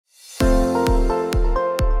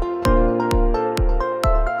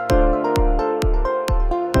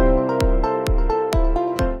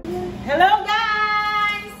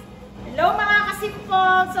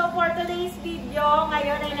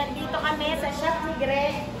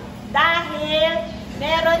alegre dahil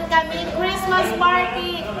meron kaming Christmas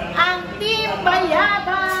party ang Team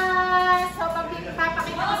Bayabas. So,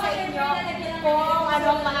 papakita ko sa inyo kung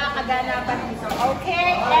anong mga kaganapan dito.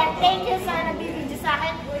 Okay? And thank you sa nagbibideo sa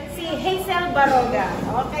akin, si Hazel Baroga.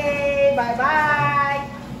 Okay, bye-bye!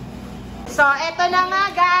 So, eto na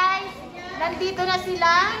nga guys. Nandito na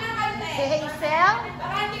sila. Si Hazel,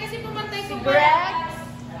 si Greg,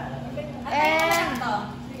 and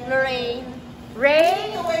Lorraine.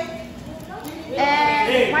 Ray,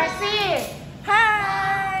 and Marcy.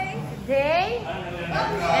 Hi! Day,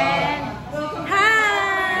 and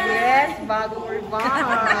hi! Yes, bago urban.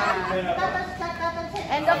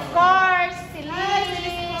 And of course, si Liz.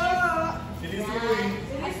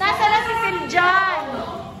 At nasa na si Siljan.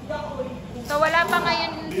 So, wala pa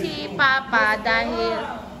ngayon si Papa dahil...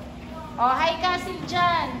 Oh, hi ka,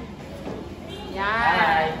 Siljan.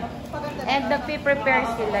 Yan. And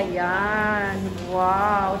nagpe-prepare sila yan.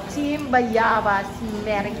 Wow. Team Bayabas.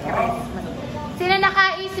 Merry Christmas. Sino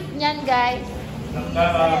nakaisip niyan, guys?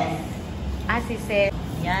 Ah, si Seth.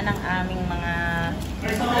 Yan ang aming mga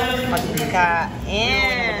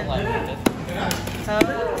pagkain. So,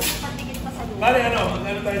 patigit pa sa lupa. Bale, ano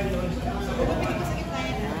tayo dito?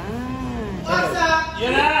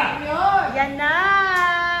 Yan na! Yan na!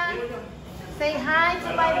 Say hi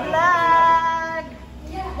to my vlog!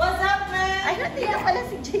 What's up, man? Ay, nandito pala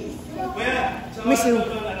si JC. Miss you.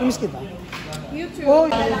 Miss kita. YouTube. Oh,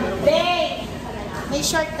 Day! May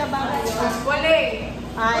short ka ba ngayon? Wala eh.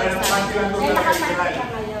 Ay, sorry. Eh, nakapansin ka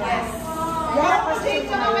ngayon. Yes. Yeah, kasi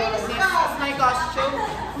ito na may discuss. My costume.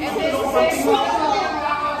 And this is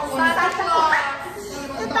Santa Claus.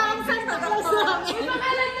 Ito ang Santa Claus namin. May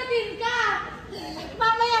pangalan na din ka.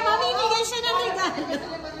 Mamaya, mamimigay siya ng regalo.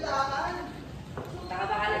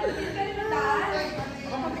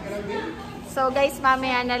 So guys,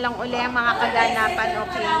 mamaya na lang uli ang mga kaganapan,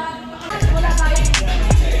 okay?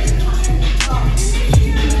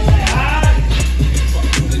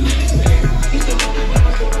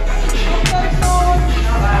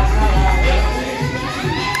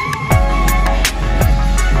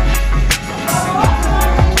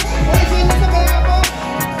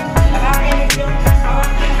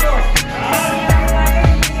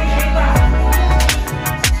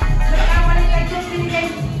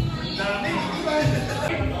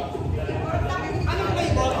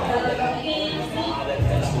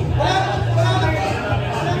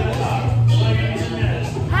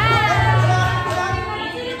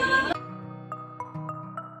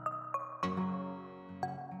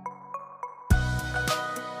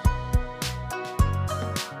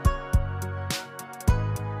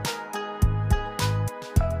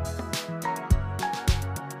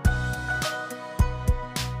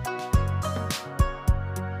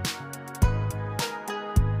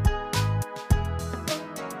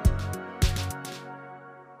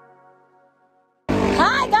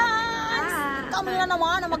 Kami na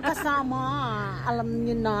naman na magkasama. Alam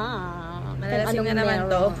niyo na. Malalasing na naman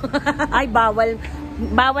to. Ay,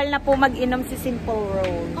 bawal na po mag-inom si Simple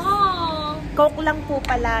Rose. Oh! Coke lang po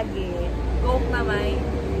palagi. Coke naman.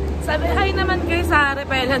 Sabi, hi naman kayo sa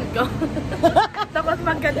repellent ko. Tapos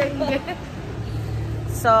magka-dengue.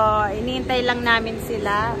 So, iniintay lang namin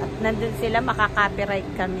sila. At nandun sila, makaka-copyright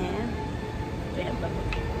kami.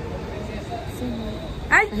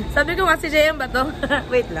 Ay! Sabi ko nga si JM ba to?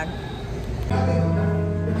 Wait lang.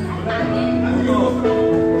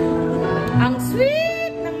 Ang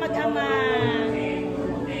sweet ng mag-ama.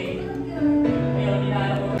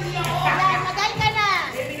 Magay ka na.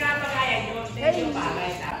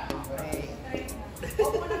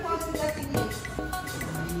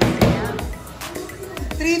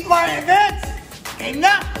 Street war events! Game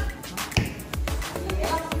na!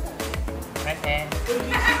 Present.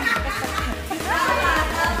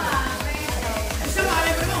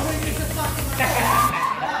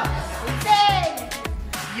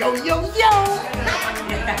 Yo, yo, yo!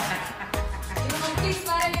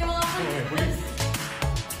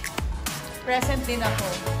 Present din ako.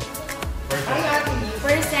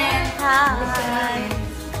 Present. Hi.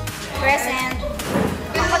 Present.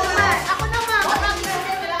 Ako naman. Ako naman.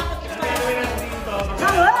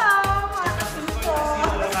 Hello.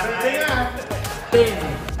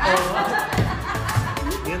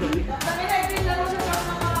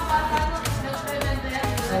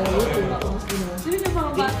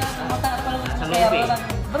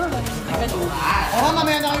 Oo,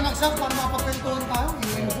 mamaya na kayo nagsak para mapagkwentuhan tayo.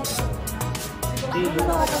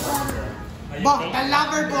 Ba, the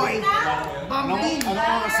lover boy! Bambin!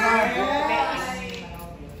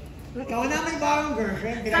 Ikaw na may bagong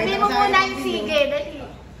girlfriend. Sabi mo muna yung sige. Dali.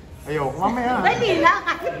 Ayoko, mamaya. Dali lang.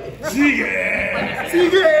 Sige!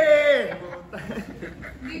 Sige!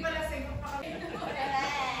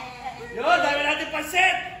 Yun, dami natin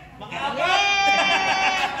pansit! Makaabot!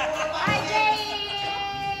 Hi, Jay!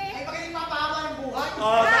 Ay, bakit ipapahaba ng buhay?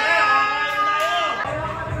 Oh, tara!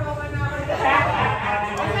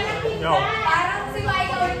 Yo. Parang si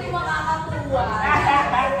Michael hindi makakakuha.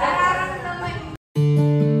 Parang naman.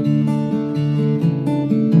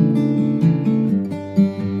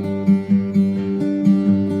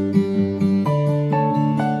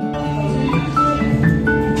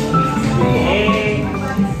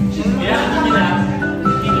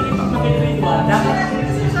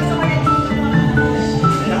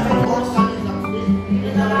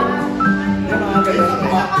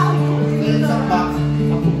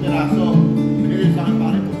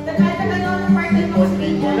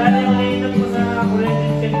 Wala na yung layunan mo sa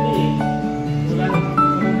kuryente check eh. Wala na.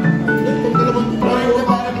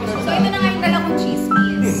 So ito na nga yung dala kong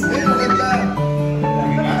chismis.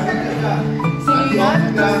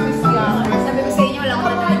 Sabi ko sa inyo, wala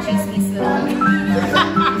akong dala ng chismis doon.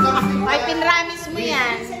 Ay, pinramis mo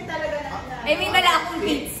yan. Ay, may dala akong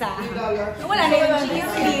pizza. Wala na yung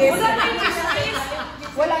chismis.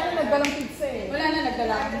 Wala na nagdalang pizza eh. Wala na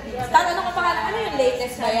nagdala akong pizza. Tanong ko pa ano yung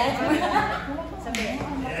latest ba yan?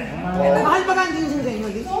 Mahal ba ka ang ginseng sa inyo,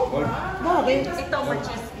 Liz? Bakit? Ito, more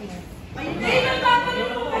chismis.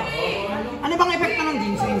 Ano bang epekto ng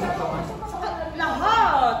ginseng sa katawan?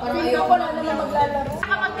 Hindi ko na naman maglalaro.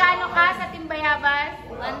 Magkano ka sa Team Bayabas?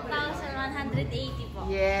 1,180 po.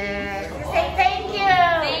 Yes. Say thank you.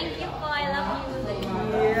 Thank you po. I love you.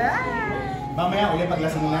 Yeah. Mamaya uli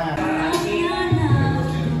paglasing na.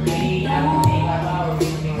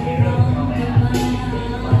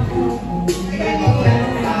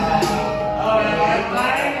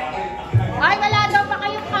 Ay, wala daw pa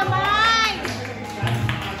kayong kamay.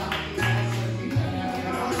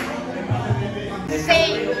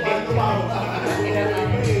 Say.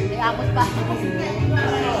 Iabot pa.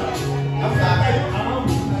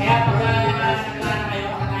 Kaya pagka kayo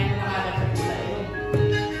kakain na agad sa pizza yun.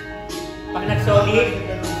 Pag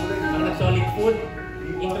nag-solid food,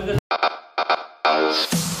 introduce.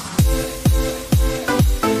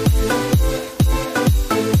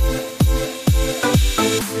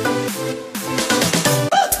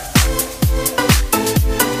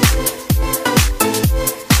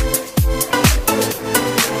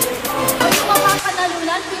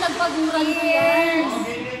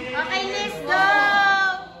 Okay, let's go.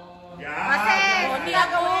 Kasi,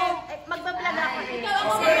 magbablog ako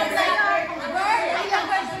eh.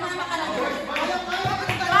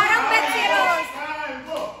 Parang Betsy Rose.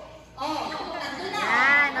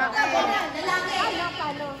 Yan, okay.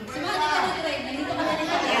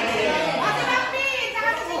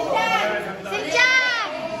 Si Jan!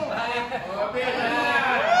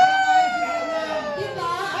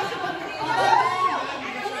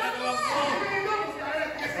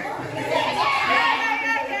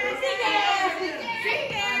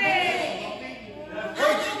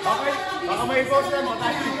 Baka may post na mo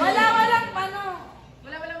tayo. Walang pano.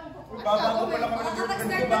 Babago pa lang kami ng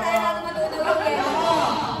Nakaka-start na tayo natin matutulog eh.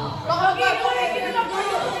 Baka bago na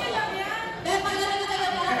kinalagulo lang yan. Dahil pag naman na tayo,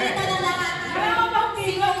 makakita na lahat. Pero bang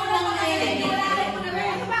sino mo lang ngayon?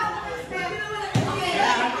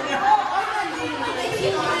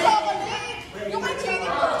 Yung kachini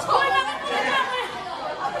mo. Hoy, bakit mo na lang?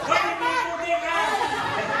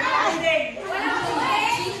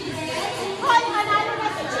 Hoy, manalo na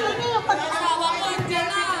si Chini yung pag-asawa ko. Diyan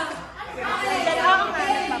na. Ako nga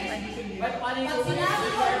nagpapansin. Pag sinabi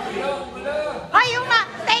mo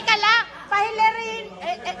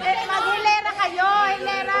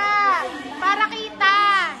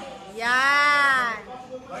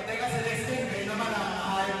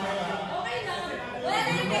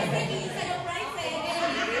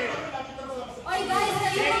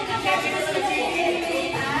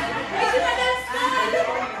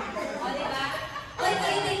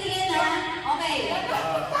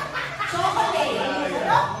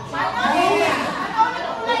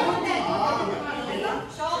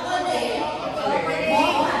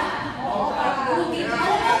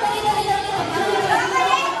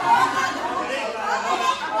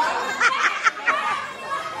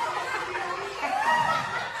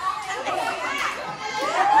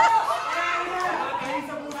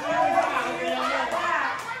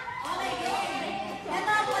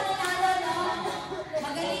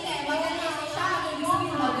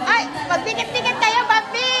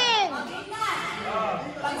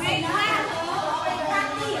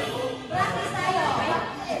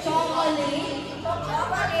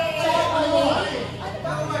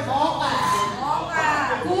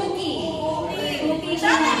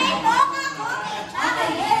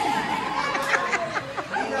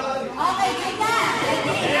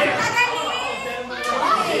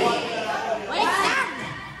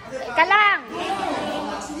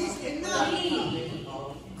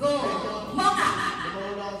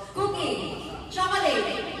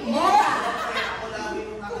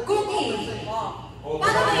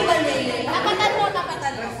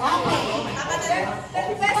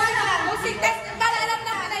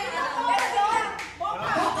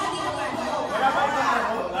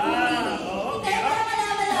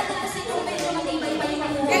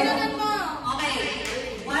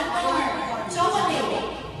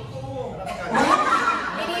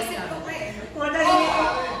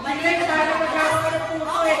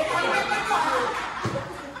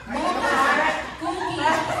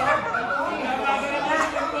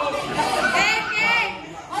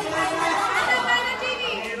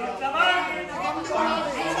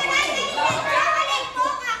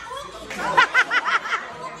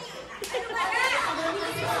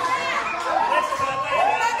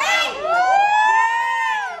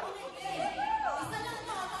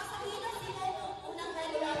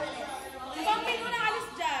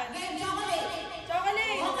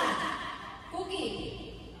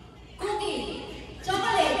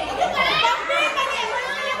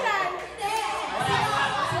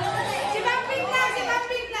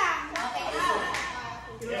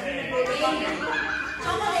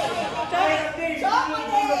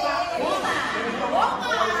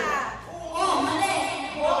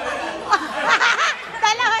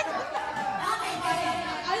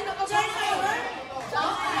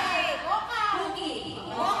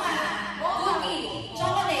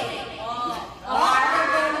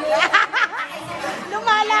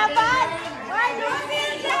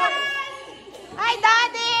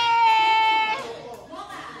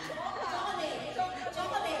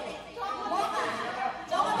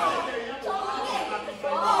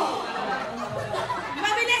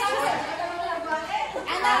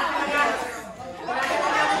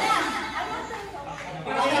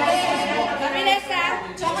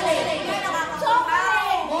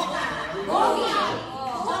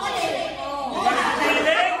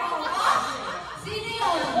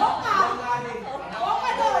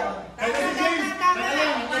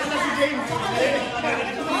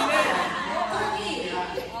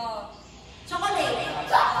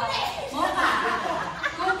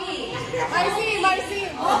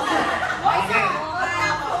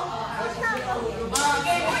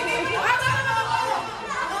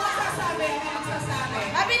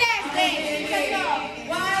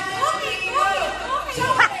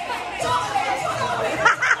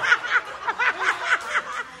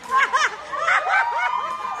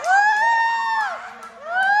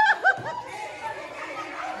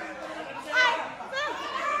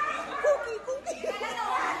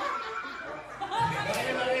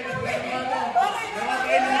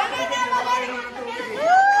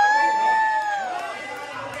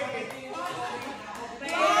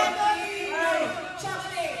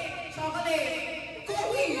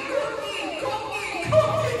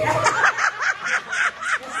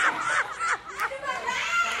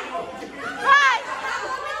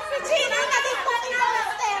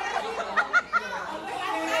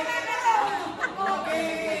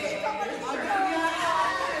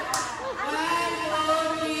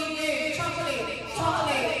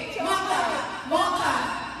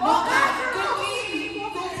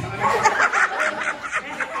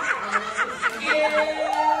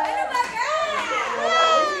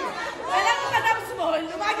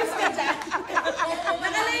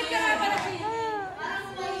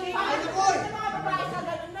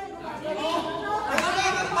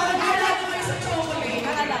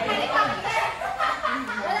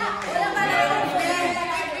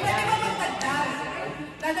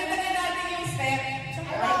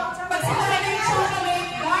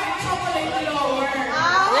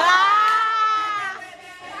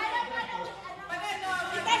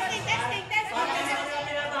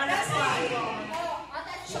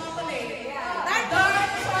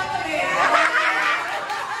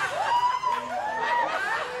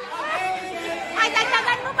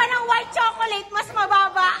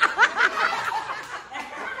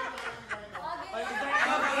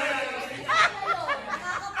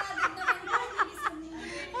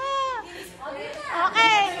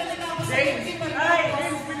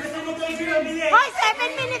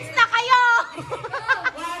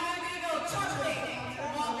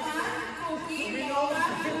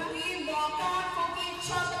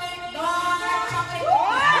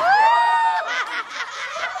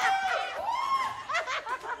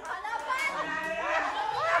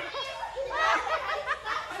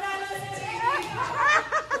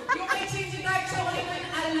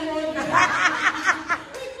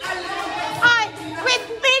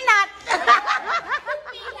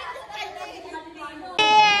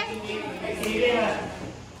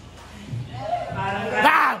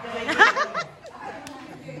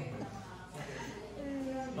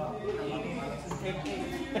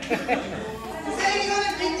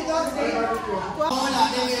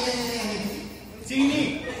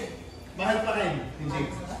Sini. Mahal pa rin.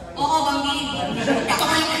 Hindi. Oo, Banggi. Ito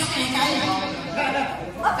kayo kasi kaya.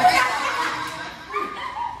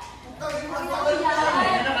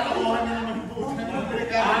 Nakakakuha na naman po.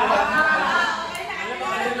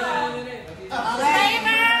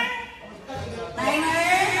 Timer!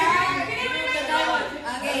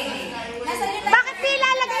 Okay. Nasa rin tayo. Bakit di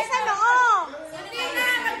ilalagay sa loob? Hindi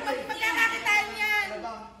na, magkakakitaan yan.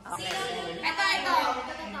 Ito.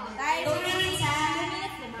 Tayo. 2 minutes ha. 2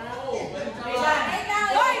 minutes naman.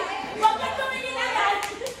 Hoy! Huwag kang tumingin agad.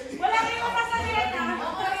 Wala kayong sasabihin ha.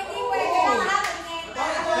 Hindi pwede lang ha.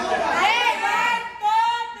 Hey! 1,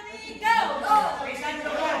 2, 3, go! Go!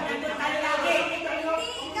 Nandun tayo lagi.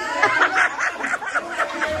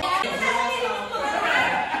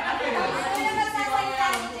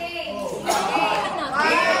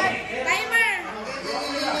 Timer!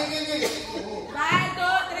 1,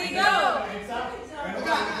 2, 3, go!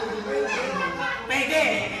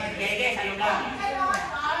 Pwede sa lugar.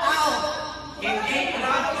 Hindi.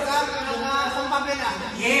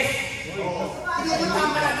 Yes.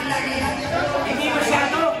 Hindi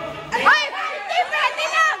masyado. Hoy! Hindi pwede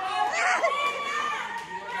na!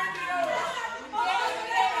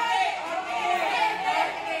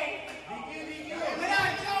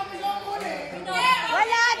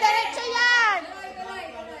 Wala! Diretso yan!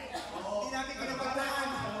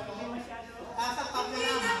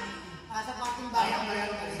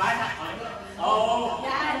 Bata. Oo.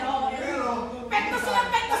 Pektos lang,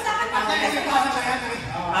 pektos sa akin.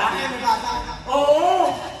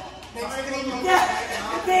 Oo.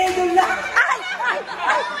 Hindi, doon lang. Ay! Ay!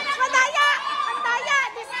 Ay! Madaya! Ang daya!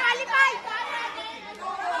 Disqualified!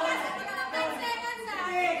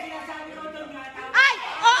 Ay!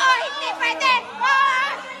 Oo! Hindi pwede!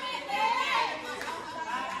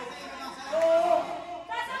 Oo!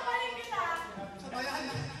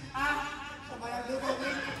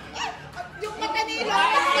 Yung mata ni Ilo! Ang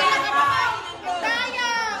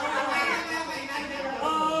daya!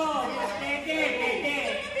 Oo. Pwede.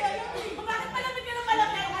 Bakit malamig ka na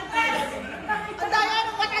malaki? Ang daya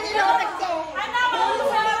ng mata ni Lorex! Ano mo?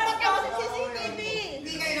 Ba't ka sa CCTV?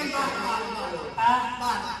 Hindi.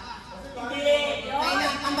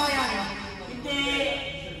 Hindi.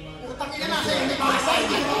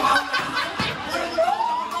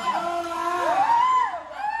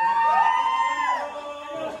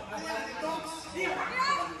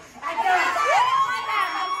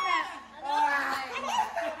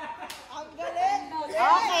 Ang galing!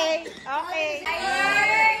 Okay! Okay!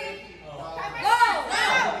 Go!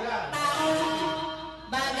 Tao,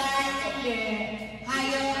 bagay,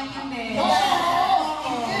 hayop,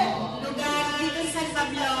 lugar dito sa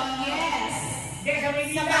Pablong, yes.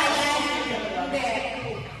 Sa bayan, hindi.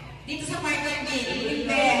 Dito sa Margaret, hindi.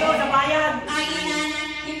 Ito sa bayan. Kainan,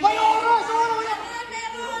 hindi.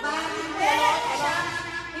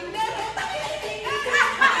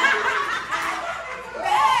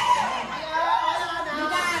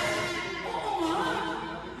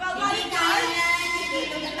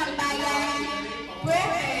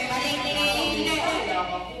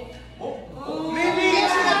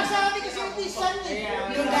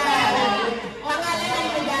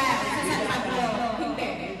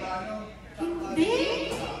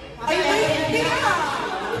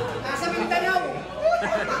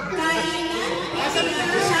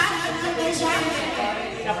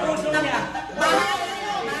 Sa puso niya.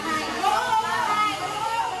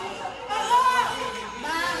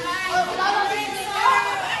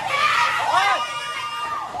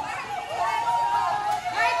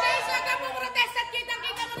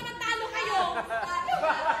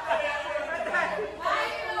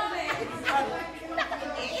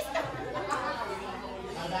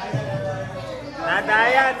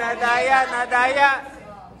 Nadaya.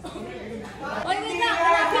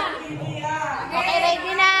 Okay,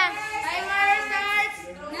 ready na! Timer starts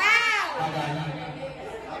now!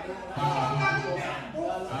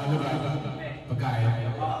 Pagkain.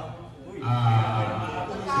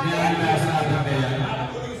 Nilalala sa atin yan.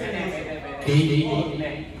 Cake.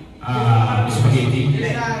 Spaghetti.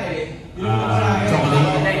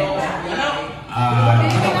 Chocolate.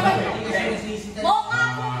 Mocha!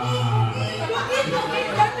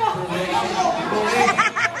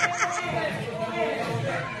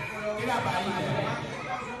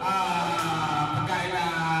 Pagkain na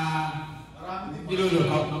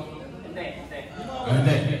niluluto. Hindi.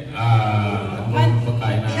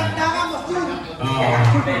 Pagkain na...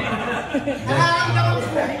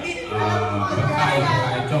 Pagkain,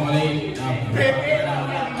 chocolate,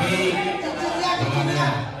 cake,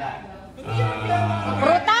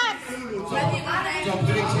 Prutas!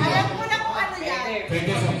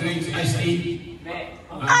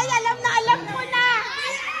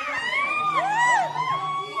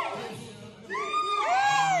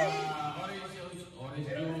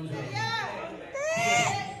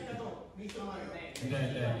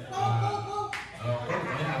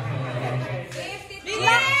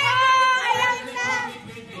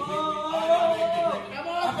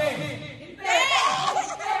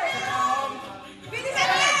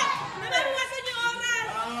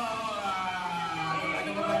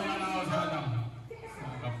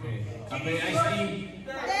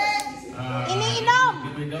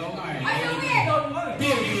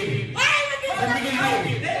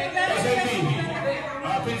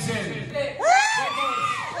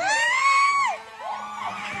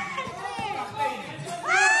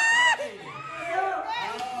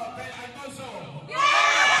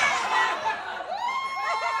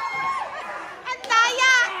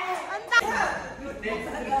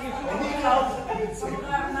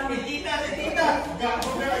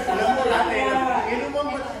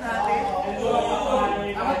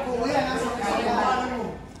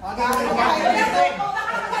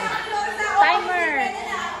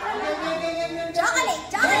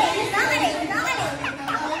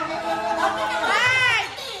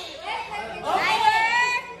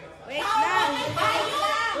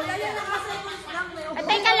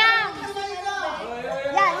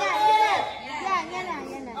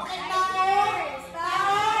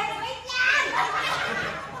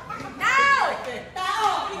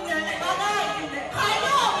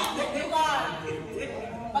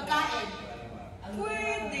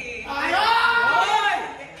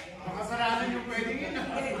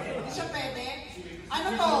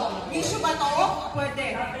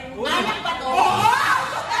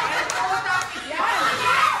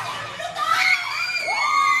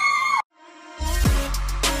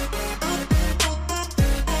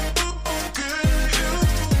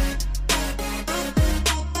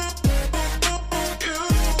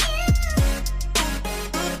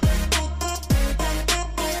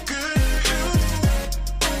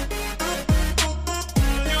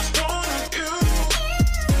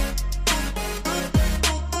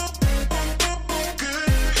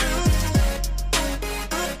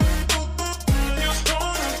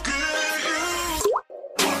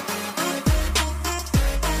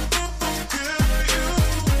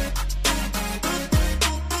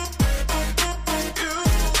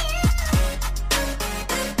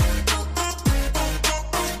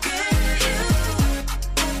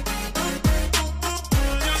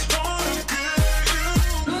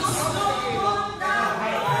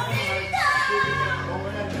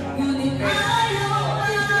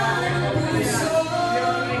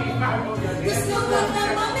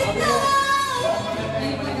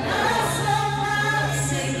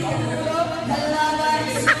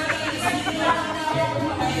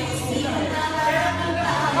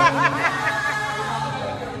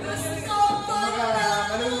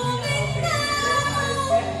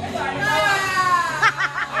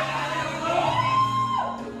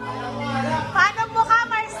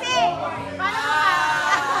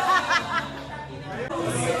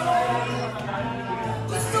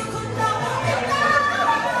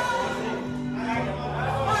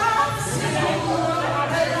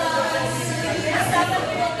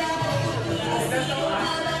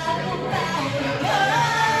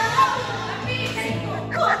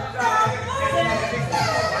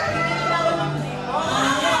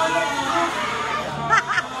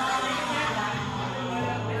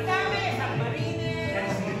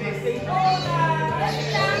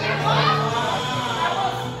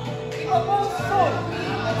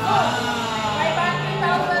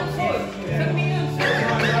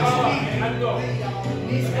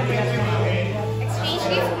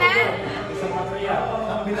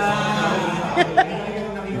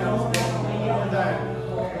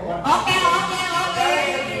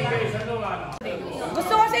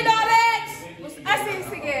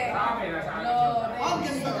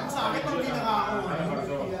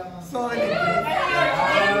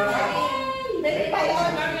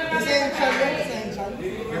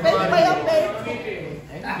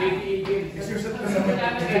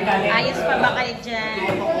 Ayos pa ba kayo dyan?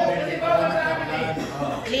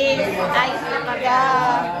 Please, ayos na pa ba?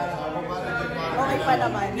 Okay pa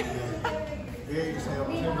naman.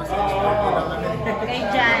 Kayo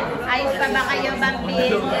dyan, ayos pa ba kayo,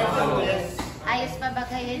 Bambin? Ayos pa ba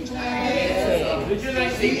kayo dyan?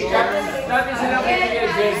 Dati sila kayo niya,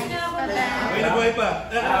 Jen. Ayos pa ba? May nabuhay pa.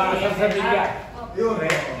 Sasabihin ka.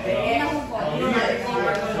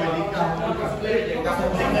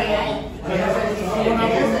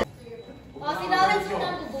 O, si Lawrence yung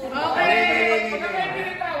nabuburo. Okay.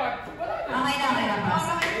 Okay na.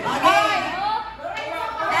 Okay.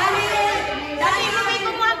 Dahil may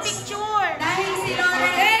kumuha picture. Dahil si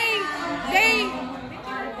Lawrence... Dave!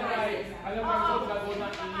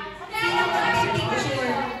 Sino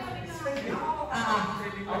mag-picture?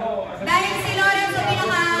 Dahil si Lawrence ang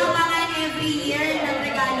pinakahamangan every year ng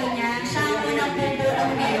regalo niya, siya ang unang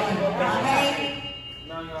bubulong ngayon. Okay?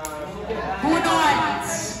 Bunot!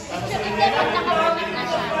 Hindi, pag nakabunot na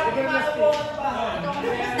siya.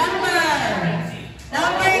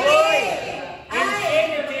 Number 8!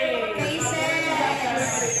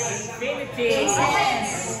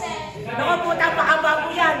 Faces! Naku, puta, mahaba mo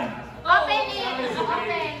yan. Open it.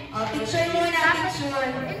 Open. Oh, picture muna, picture.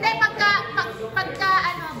 Hindi, pagka ano,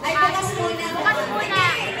 Ay, bukas muna. Bukas muna.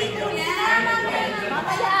 Hindi muna.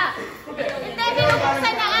 Mamaya. Hindi,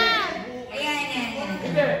 binubuksan na ah. Ayan.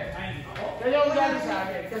 Kaya yung galing sa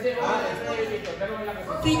akin. Kasi dito, dalawa lang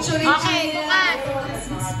kasi. Picture Okay, bukas.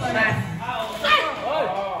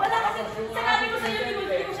 Wala kasi, sinabi ko sa'yo, hindi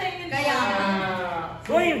ko siya yung Kaya,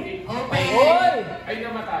 Uy! open. Uy! Ay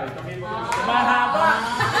namatay. Kami mo. Mahaba.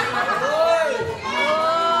 Uy!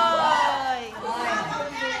 Oy.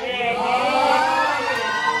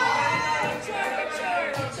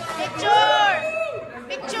 Picture.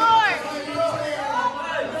 Picture.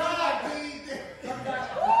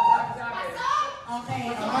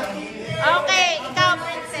 Okay. Okay, ikaw,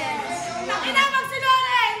 princess. Nakinamag si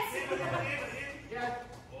Lawrence!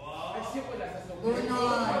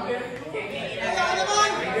 Bunot.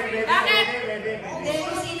 Bakit? Hindi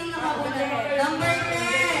ko sinong nakabunot. Number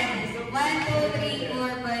 10. 1, 2, 3,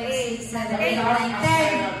 4, 5, 6, 7, 8, 9,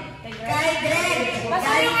 10. Kay Greg. Basta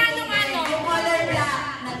yung ano. Yung color black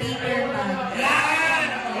na paper bag. Yan.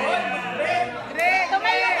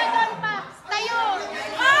 Tumayo ka doon pa. Tayo.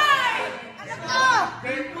 Ay! Ano to?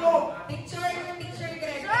 Picture, Greg.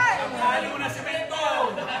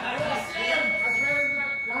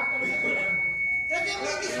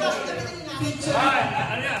 Picture.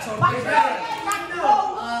 Ano yan?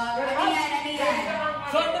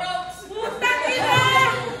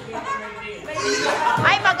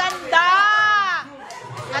 Ay, maganda.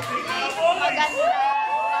 At least, maganda.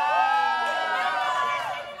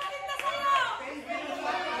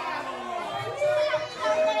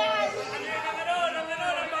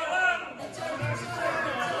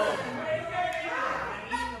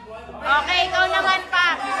 Okay, ikaw naman pa.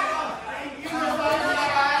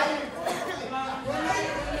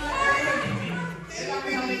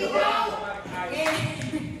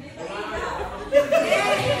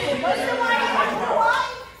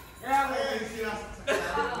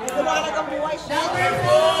 Number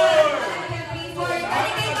 4.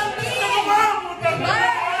 Kali kay Pampin.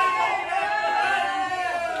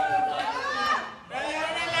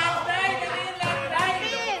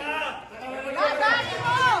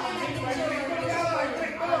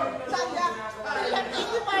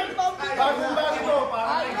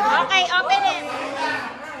 Okay, open it.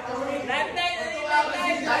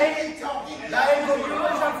 Dahil kung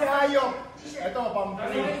yun siya si Hayop. Ito,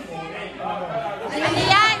 pampalin. Ano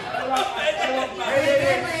yan?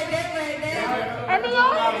 Pwede. Ano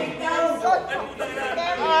yun?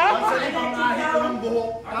 Kasi pangahin ko ng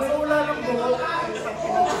buhok. Kaso wala ng buhok.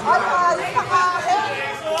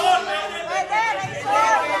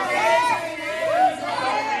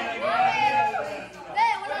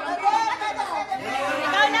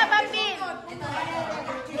 Ikaw na, Bambin.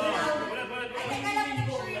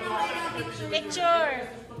 Picture.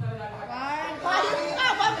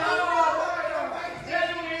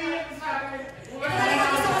 Talaga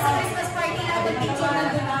gusto ko sa Christmas party natin picture na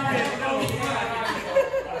doon.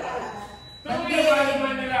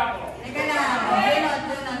 Teka lang.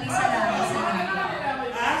 Bunot. Isa lang.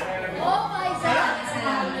 Isa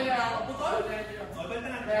lang.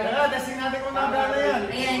 Kaya, dasin natin kung nagana yan.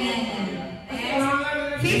 Ayan.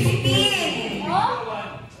 15.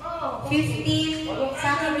 15. Sa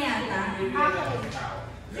akin yata. Sa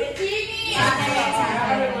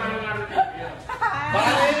akin.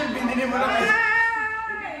 Baka yun, binili mo na kayo.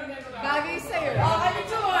 Bagay sa'yo. Oh, ano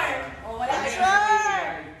tour? Oh, wala sure.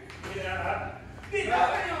 Okay,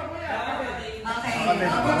 bukas.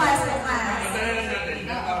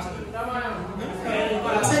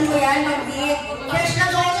 Saan ko yan? Mag-beat. Fresh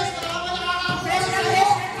na fresh. Fresh na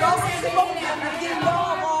fresh.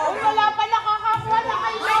 Wala pala kakakuha na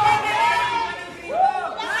kayo.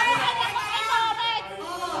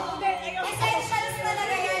 Essentials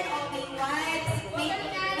talaga yan. Okay, wipes. May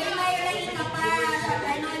mayroon ka pa.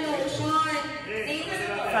 Lotion.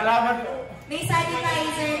 Salamat. May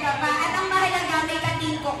sanitizer ka pa. At ang mahalaga, may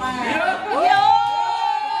katingko ka.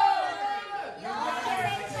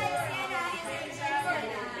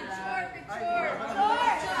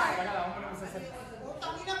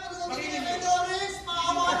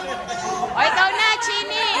 O, ikaw na,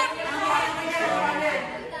 Chini.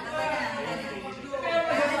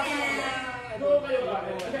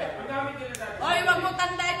 Oy, wag mo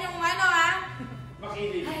tandaan yung ano, ha?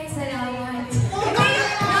 Ay, salamat. Number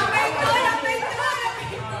 2! Number 2!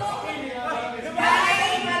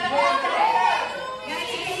 Guys!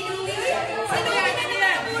 Guys, kay Louie. Sino yan na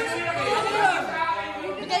nilabulot ko?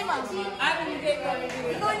 Bigay mo. Ah, bigay ko.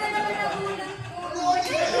 Ikaw na naman nabulot ko.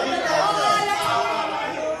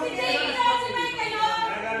 Hindi na sumay kayo.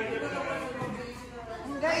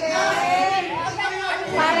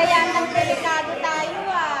 Para yan ng delikado tayo,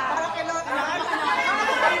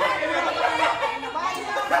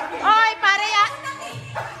 Oy, para yan.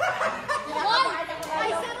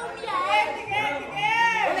 May serum yan.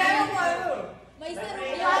 May serum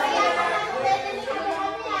yan. Para yan ng delikado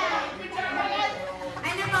yan.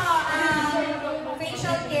 Ano mo,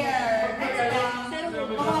 facial care.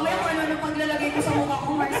 Baka mamaya kung ano paglalagay ko sa mukha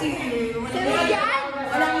ko, Marcy.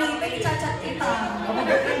 Walang lipay, chat-chat kita.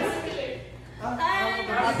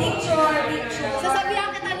 Picture. Sasabihan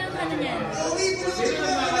kita ng ano niyan.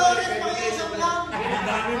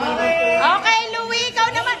 Okay, Louie, ikaw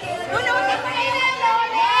naman. Unutin mo na yun,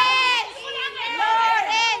 Lawrence!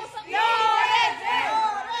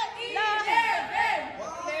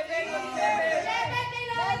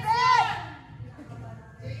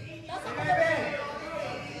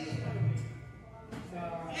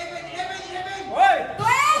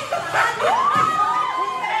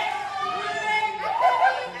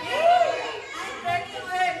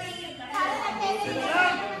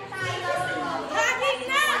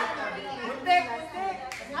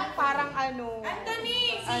 Parang ano?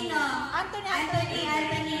 Anthony! Sino? Anthony.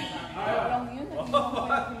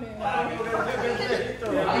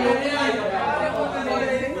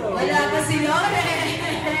 Wala pa si Lawrence!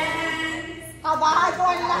 Kabahan ko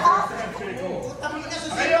ang lahat.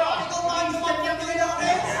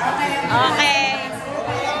 Okay.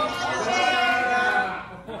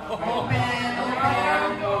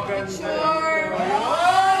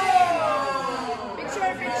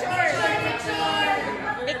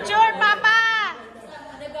 Picture, Papa!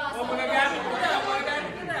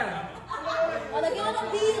 Lagyan mo ng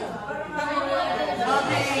beer.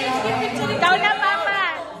 Ikaw na, Papa!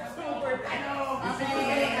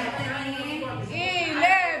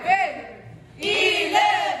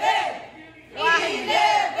 11!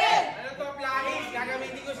 Ano to, plakis?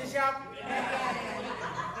 Gagamitin ko sa shop.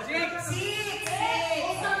 11!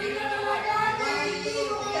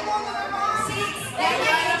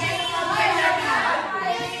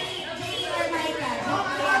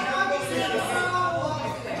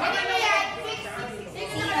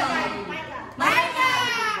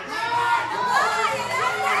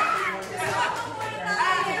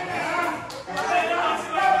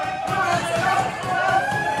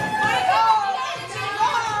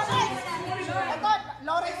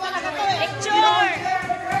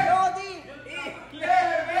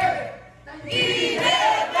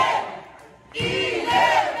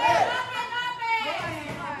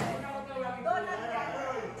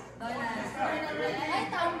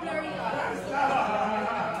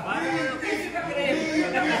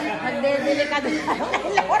 Magdedelikado tayo kay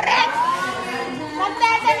Lawrence!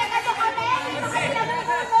 Magdedelikado kami! Ito kayo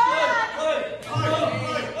nagulunod!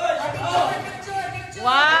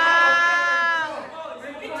 Wow!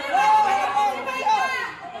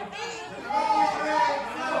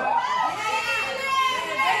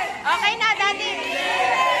 Okay na, Daddy!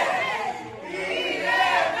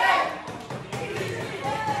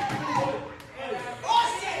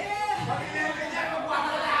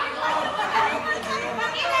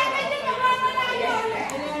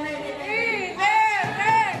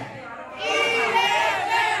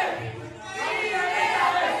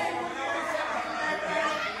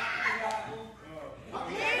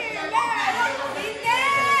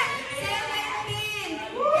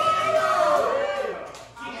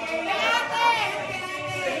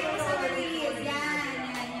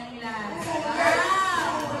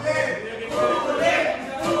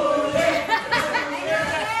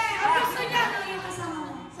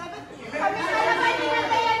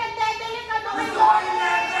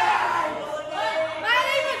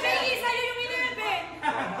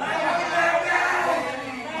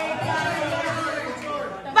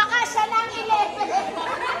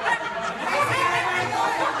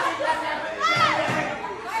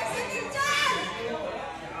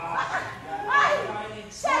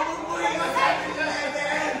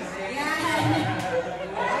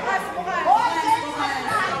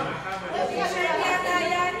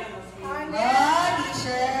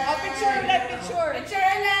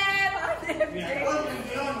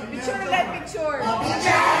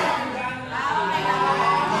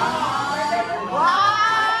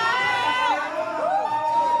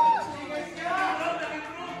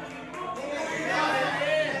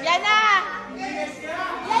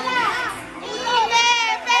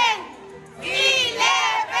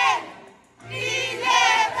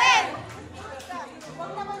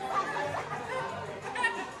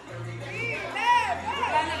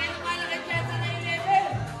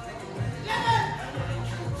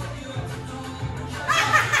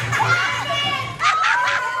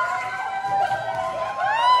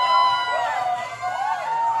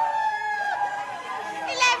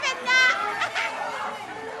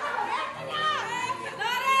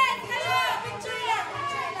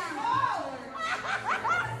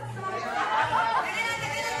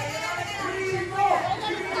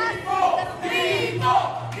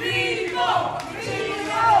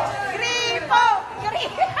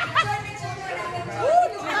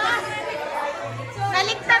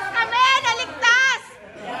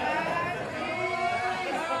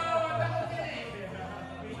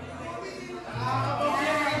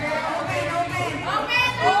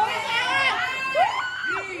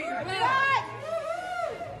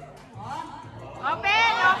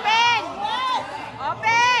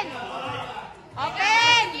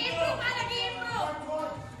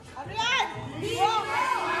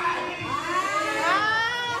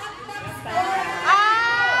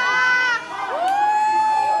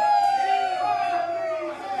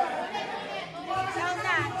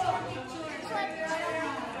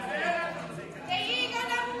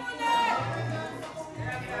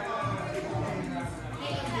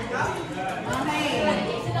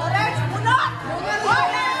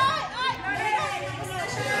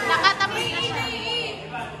 Nakatapos na siya.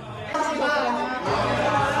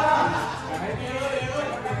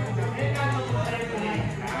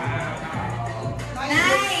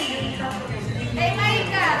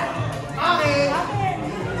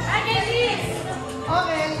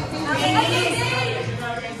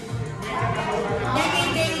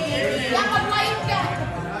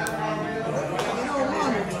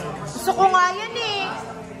 Gusto ko nga yan eh.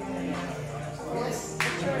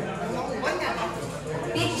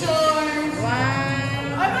 Picture.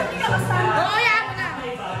 Ay, ba't hindi ka kasama? Oo, yan mo na.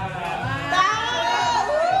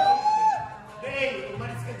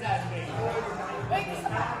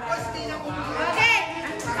 Okay.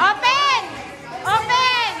 Open!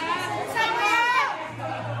 Open! Sama!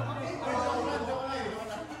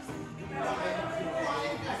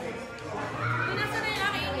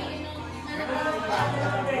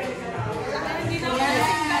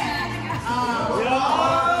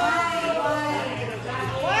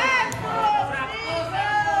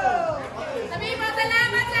 Sabi mo,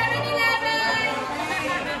 salamat sa amin ni Laban!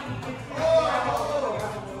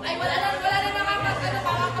 Ay, wala na makakagano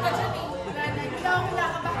pa kakabad siya eh. Wala na, hindi ako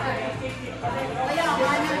kinakabahan. Kaya,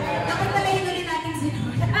 dapat palayin ulit natin sino.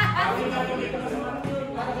 3. 1,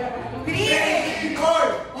 2, 3.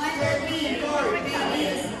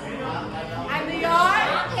 Ano yun?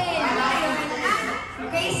 Okay.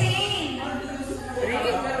 Okay, sing.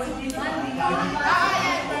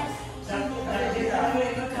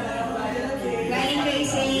 Galing kay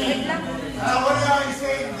sing. Wala yung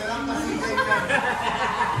same. Dalang kasi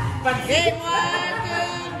Game 1,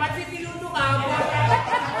 2. Ba't si pinuno ka?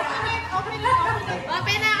 Open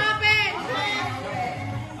na, open!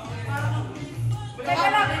 Teka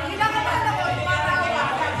lang, kinakabahan ako.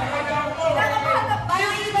 Kinakabahan ako.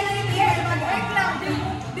 Parang iba na yung beer. Wait lang,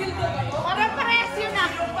 dildo. Parang parehas yun ah.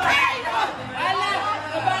 Ay! Ala!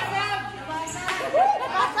 Nabasag!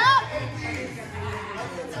 Pasok!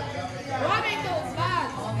 Wow, may tubad.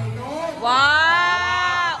 Wow!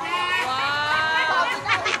 Wow!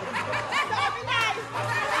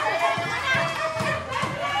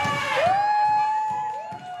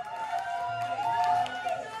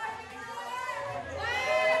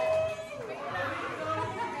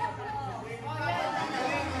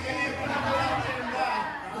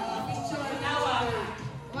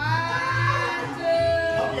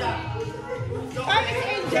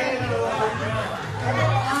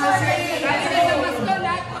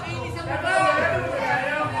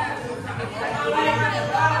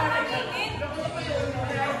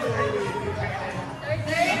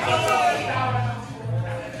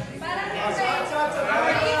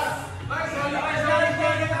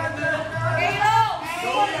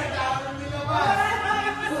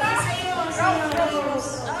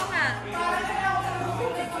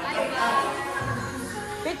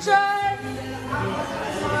 Picture!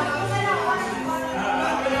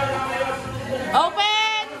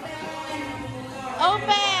 Open!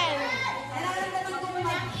 Open!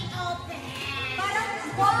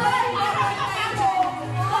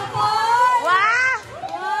 Wow!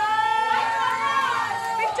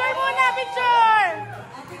 Picture muna, picture!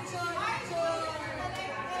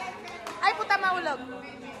 Ay, puta maulog.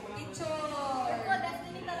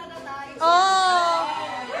 Oh!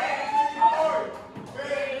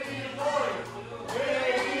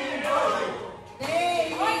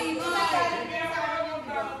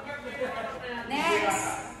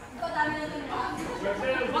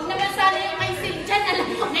 Huwag naman sana yung may seal dyan. Alam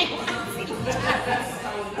mo na yung may seal dyan.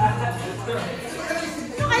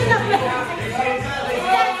 Okay lang lang.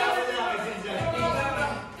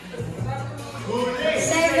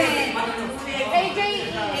 7. AJE.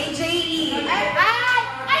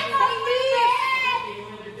 Ay! Completed!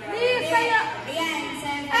 Please, kayo. Ayan,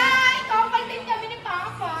 7. Ay! Completed kami ni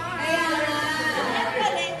Papa. Kaya nga.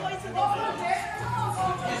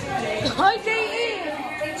 Hi, JE!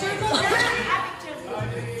 Picture mo na.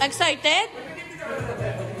 Excited?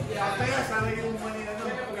 Kaya sana yung Manila no.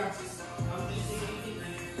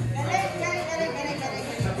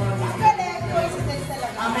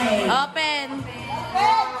 Open.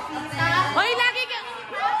 Hoy, lagi ka.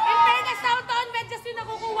 In fairness, taon-taon, medyas yung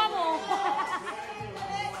nakukuha mo.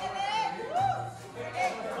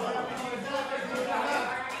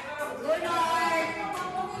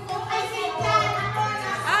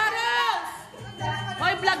 Aros!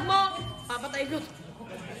 Hoy, vlog mo. Papatay ko.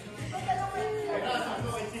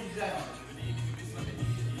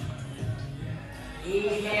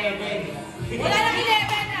 Wala nang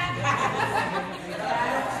 11.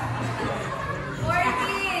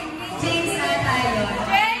 James na tayo.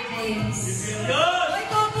 James! Uy,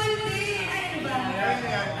 couple din! Ano ba?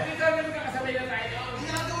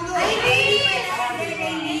 Ay, baby!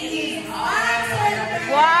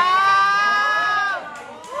 Wow!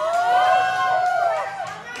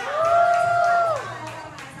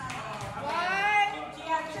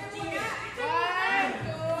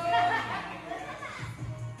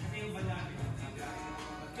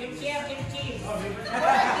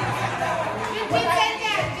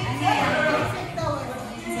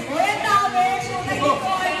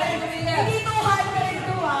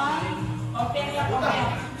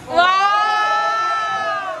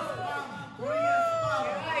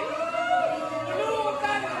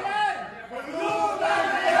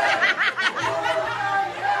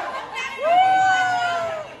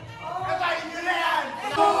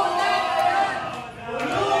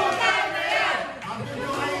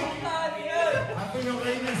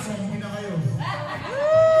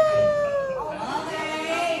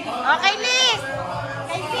 Okay, Liz!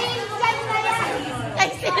 Kay Siljan na yan! Kay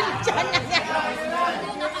Siljan na yan!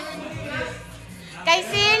 Kay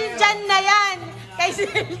Siljan na yan! Kay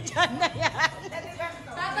Siljan na yan!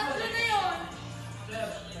 Tatatlo na yun.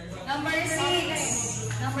 Number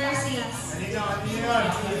 6. Number 6.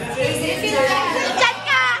 Siljan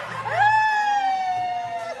ka!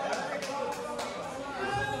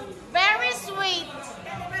 Very sweet!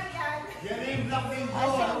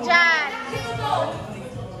 Siljan!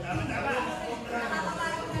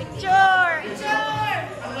 Picture! Picture!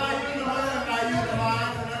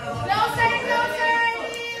 Closer! Closer!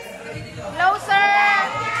 Closer!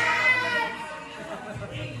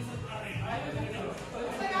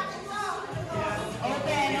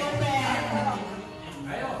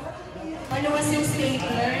 Maluwas yung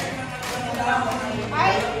stapler.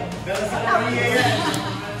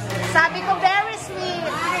 Sabi ko, very sweet.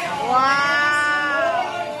 Wow!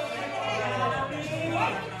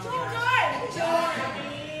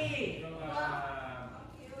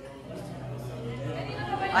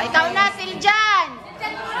 O, ikaw na, Siljan.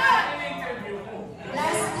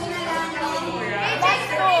 Last two na lang. Last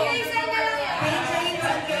two. Kay James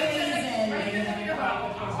at kay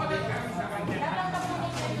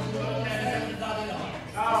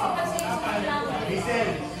Hazel.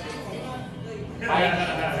 Five.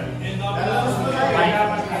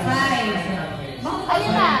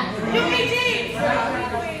 Ayun na. Yung kay James.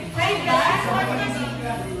 Five ba?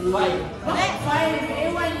 Bakit five?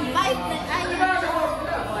 Ewan. Five na.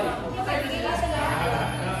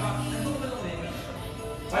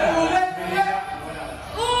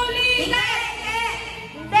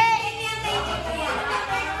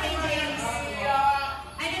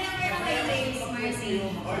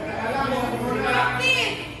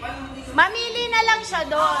 Mamili na lang siya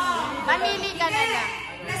doon. Mamili ka na lang.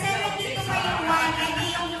 Kasi nandito pa yung 1, edi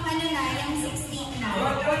yung ano na, yung 16 na.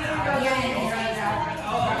 Yan.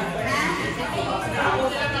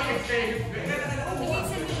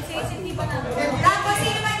 Tapos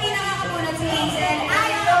sino ba hindi nakakapunod si Hazel?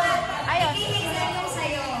 Ayaw! Ayun. Kay Hazel yung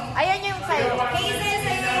sayo. Ayun yung sa'yo. Hazel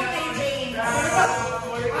sayo yung kay James.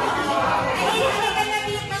 Ay, halika na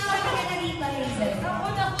dito. Halika na dito, Hazel.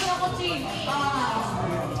 Ako, Ching.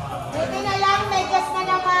 Buti na lang, may gas na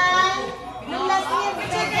naman. Yung last year, may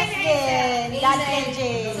gas din. Last year,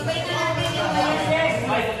 Jane. Sabay na natin yung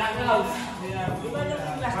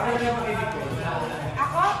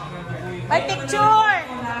Ako? May picture!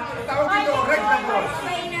 sabay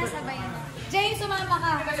na, sabay na. James, sumama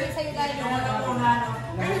ka. Kasi sa'yo dahil yung galing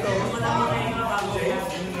kay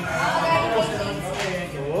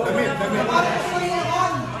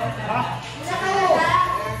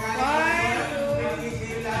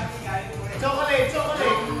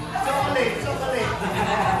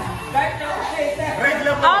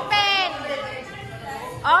Open!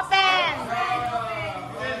 Open!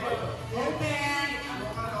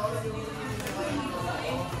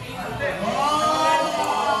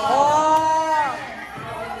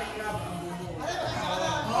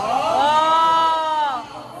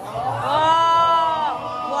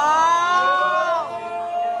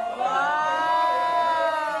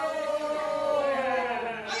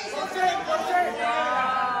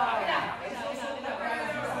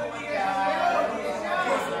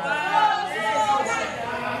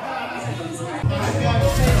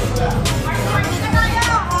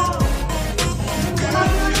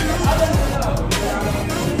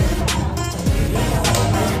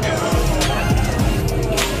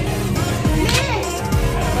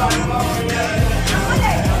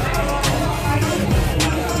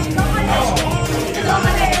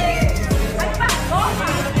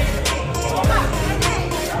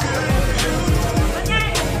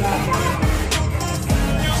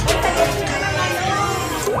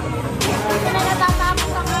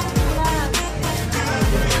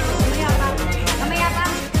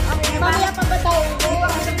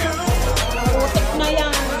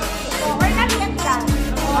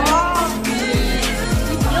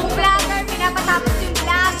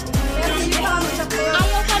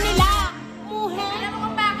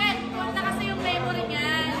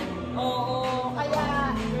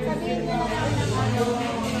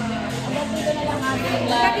 ang ating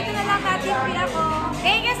vlog. Dito na lang natin ako.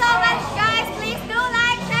 Thank you so much, guys. Please do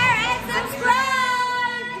like, share, and subscribe.